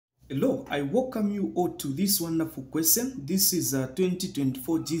Hello, I welcome you all to this wonderful question. This is a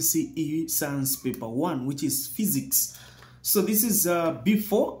 2024 GCE Science Paper 1, which is Physics. So this is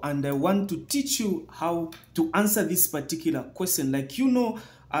B4, and I want to teach you how to answer this particular question. Like you know,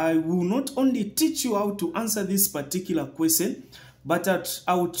 I will not only teach you how to answer this particular question, but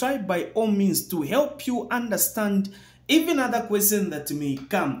I will try by all means to help you understand even other questions that may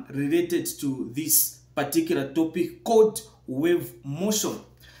come related to this particular topic called wave motion.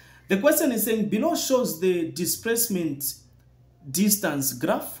 The question is saying below shows the displacement distance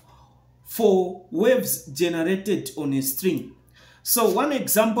graph for waves generated on a string. So one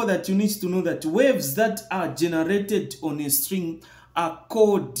example that you need to know that waves that are generated on a string are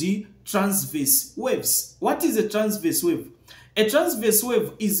called the transverse waves. What is a transverse wave? A transverse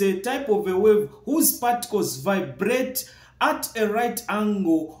wave is a type of a wave whose particles vibrate at a right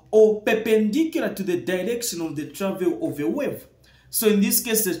angle or perpendicular to the direction of the travel of a wave. So in this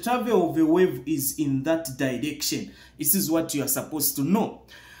case, the travel of a wave is in that direction. This is what you are supposed to know.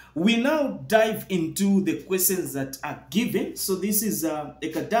 We now dive into the questions that are given. So this is a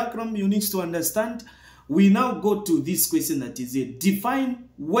diagram you need to understand. We now go to this question that is a define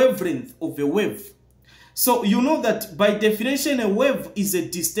wavelength of a wave. So you know that by definition, a wave is a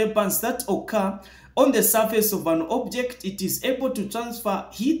disturbance that occurs on the surface of an object. It is able to transfer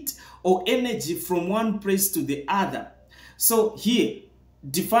heat or energy from one place to the other. So here,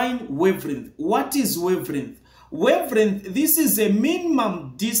 define wavelength. What is wavelength? Wavelength, this is a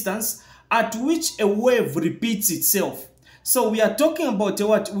minimum distance at which a wave repeats itself. So we are talking about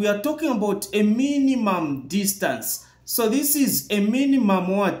what? We are talking about a minimum distance. So this is a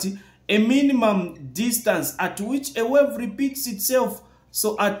minimum what? A minimum distance at which a wave repeats itself.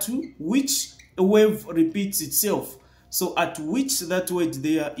 So at which a wave repeats itself. So at which, that word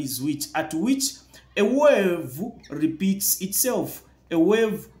there is which. At which a wave repeats itself. A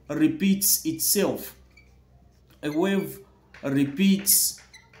wave repeats itself. A wave repeats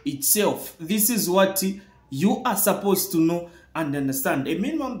itself. This is what you are supposed to know and understand. A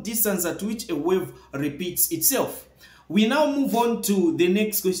minimum distance at which a wave repeats itself. We now move on to the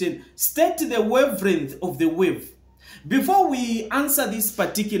next question. State the wavelength of the wave. Before we answer this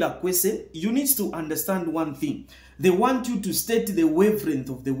particular question, you need to understand one thing. They want you to state the wavelength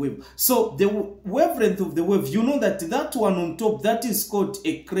of the wave. So the wavelength of the wave, you know that one on top, that is called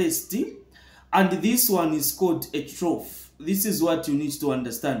a crest, and this one is called a trough. This is what you need to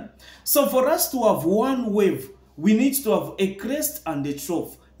understand. So for us to have one wave, we need to have a crest and a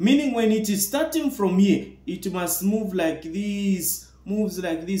trough. Meaning when it is starting from here, it must move like this, moves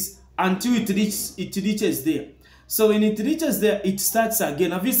like this, until it reaches there. So when it reaches there, it starts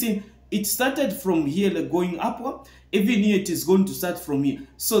again. Have you seen? It started from here, like going upward. Even here, it is going to start from here.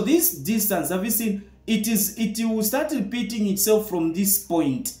 So this distance, have you seen? It will start repeating itself from this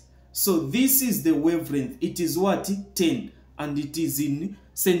point. So this is the wavelength. It is what? 10. And it is in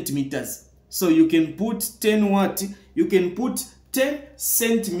centimeters. So you can put 10 what? You can put 10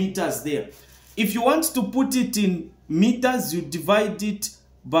 centimeters there. If you want to put it in meters, you divide it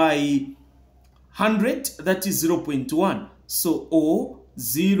by 100, that is 0.1. So, or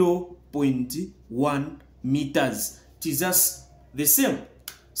 0.1 meters. It is just the same.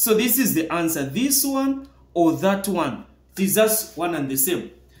 So this is the answer. This one or that one. It is just one and the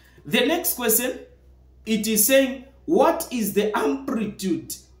same. The next question, it is saying, what is the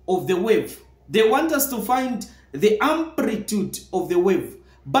amplitude of the wave? They want us to find the amplitude of the wave.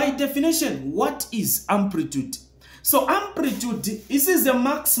 By definition, what is amplitude? So amplitude, this is the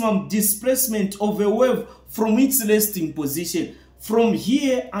maximum displacement of a wave from its resting position. From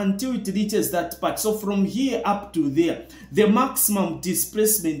here until it reaches that part. So from here up to there, the maximum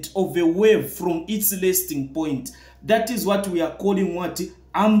displacement of a wave from its resting point. That is what we are calling what?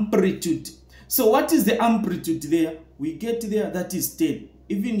 Amplitude. So what is the amplitude there? We get there, that is 10.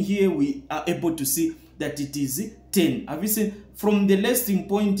 Even here we are able to see that it is 10. Have you seen? From the resting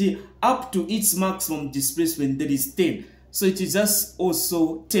point up to its maximum displacement, there is 10. So it is just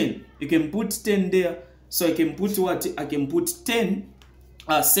also 10. You can put 10 there. So I can put what? I can put 10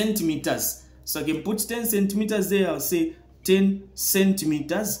 centimeters. So I can put 10 centimeters there. I'll say 10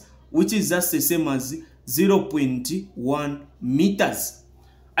 centimeters, which is just the same as 0.1 meters.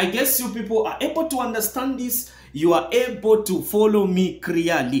 I guess you people are able to understand this. You are able to follow me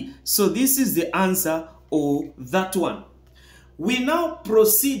clearly. So this is the answer or that one. We now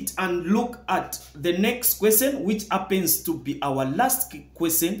proceed and look at the next question, which happens to be our last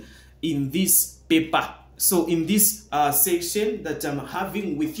question in this paper. So in this section that I'm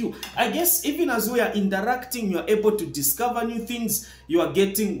having with you, I guess even as we are interacting, you are able to discover new things. You are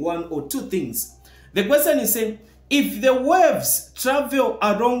getting one or two things. The question is saying, if the waves travel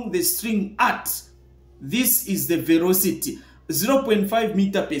along the string at, this is the velocity, 0.5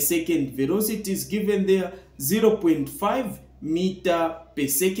 meter per second. Velocity is given there, 0.5 meter per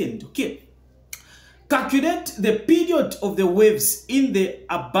second. Okay. Calculate the period of the waves in the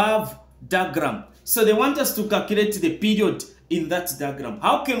above diagram. So they want us to calculate the period in that diagram.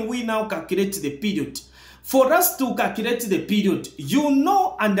 How can we now calculate the period? For us to calculate the period, you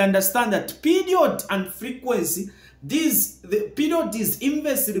know and understand that period and frequency, the period is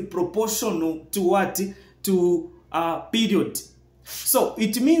inversely proportional to what? To period. So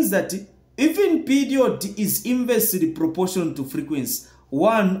it means that even period is inversely proportional to frequency.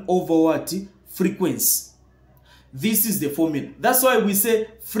 1 over what? Frequency. This is the formula. That's why we say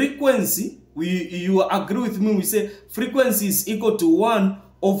frequency, you agree with me, we say frequency is equal to 1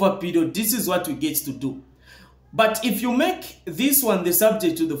 over period. This is what we get to do. But if you make this one the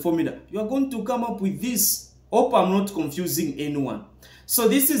subject to the formula, you are going to come up with this. Hope I'm not confusing anyone. So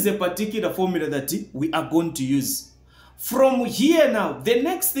this is a particular formula that we are going to use. From here now, the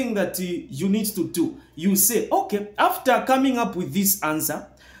next thing that you need to do, you say, okay, after coming up with this answer,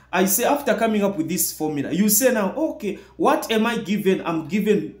 I say after coming up with this formula, you say now, okay, what am I given? I'm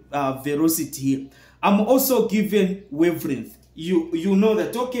given velocity here. I'm also given wavelength. You know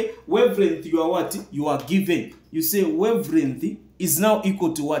that, okay, wavelength, you are what? You are given. You say wavelength is now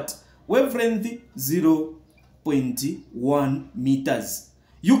equal to what? Wavelength 0.1 meters.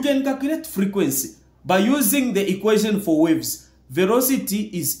 You can calculate frequency by using the equation for waves. Velocity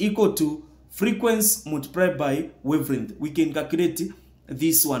is equal to frequency multiplied by wavelength. We can calculate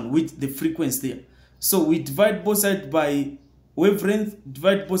this one with the frequency there. So we divide both sides by wavelength,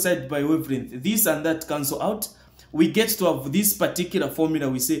 divide both sides by wavelength. This and that cancel out. We get to have this particular formula.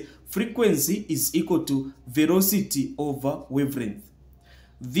 We say frequency is equal to velocity over wavelength.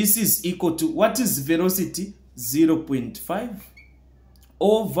 This is equal to, what is velocity? 0.5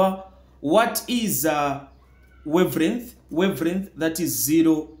 over what is wavelength? Wavelength, that is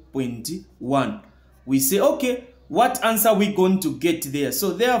 0.1. We say, okay, what answer are we going to get there?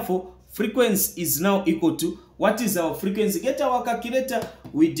 So therefore, frequency is now equal to, what is our frequency? Get our calculator,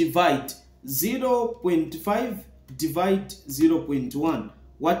 we divide 0.5 divide 0.1.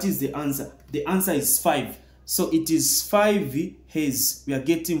 What is the answer? The answer is 5. So it is 5 Hz. We are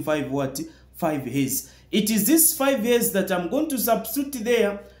getting 5 what? 5 Hz. It is this 5 Hz that I'm going to substitute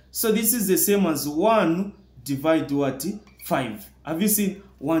there. So this is the same as 1 divide what? 5. Have you seen?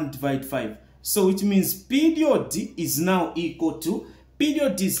 1 divide 5. So it means period is now equal to,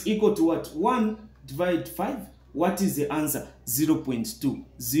 period is equal to what? 1 divide 5. What is the answer? 0.2.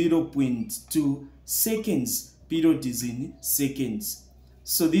 0.2 seconds. Period is in seconds.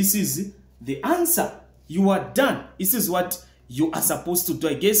 So this is the answer. You are done. This is what you are supposed to do.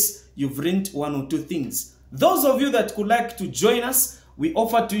 I guess you've learned 1 or 2 things. Those of you that could like to join us, we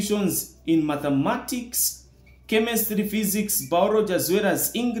offer tuitions in mathematics, chemistry, physics, biology, as well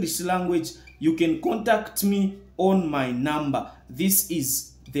as English language. You can contact me on my number. This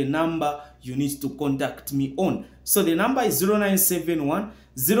is the number you need to contact me on. So the number is 0971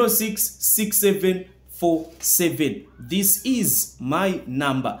 066747. This is my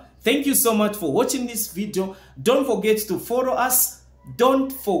number. Thank you so much for watching this video. Don't forget to follow us.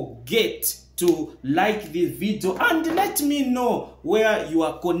 Don't forget to like this video and let me know where you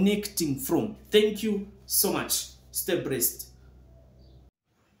are connecting from. Thank you so much. Stay blessed.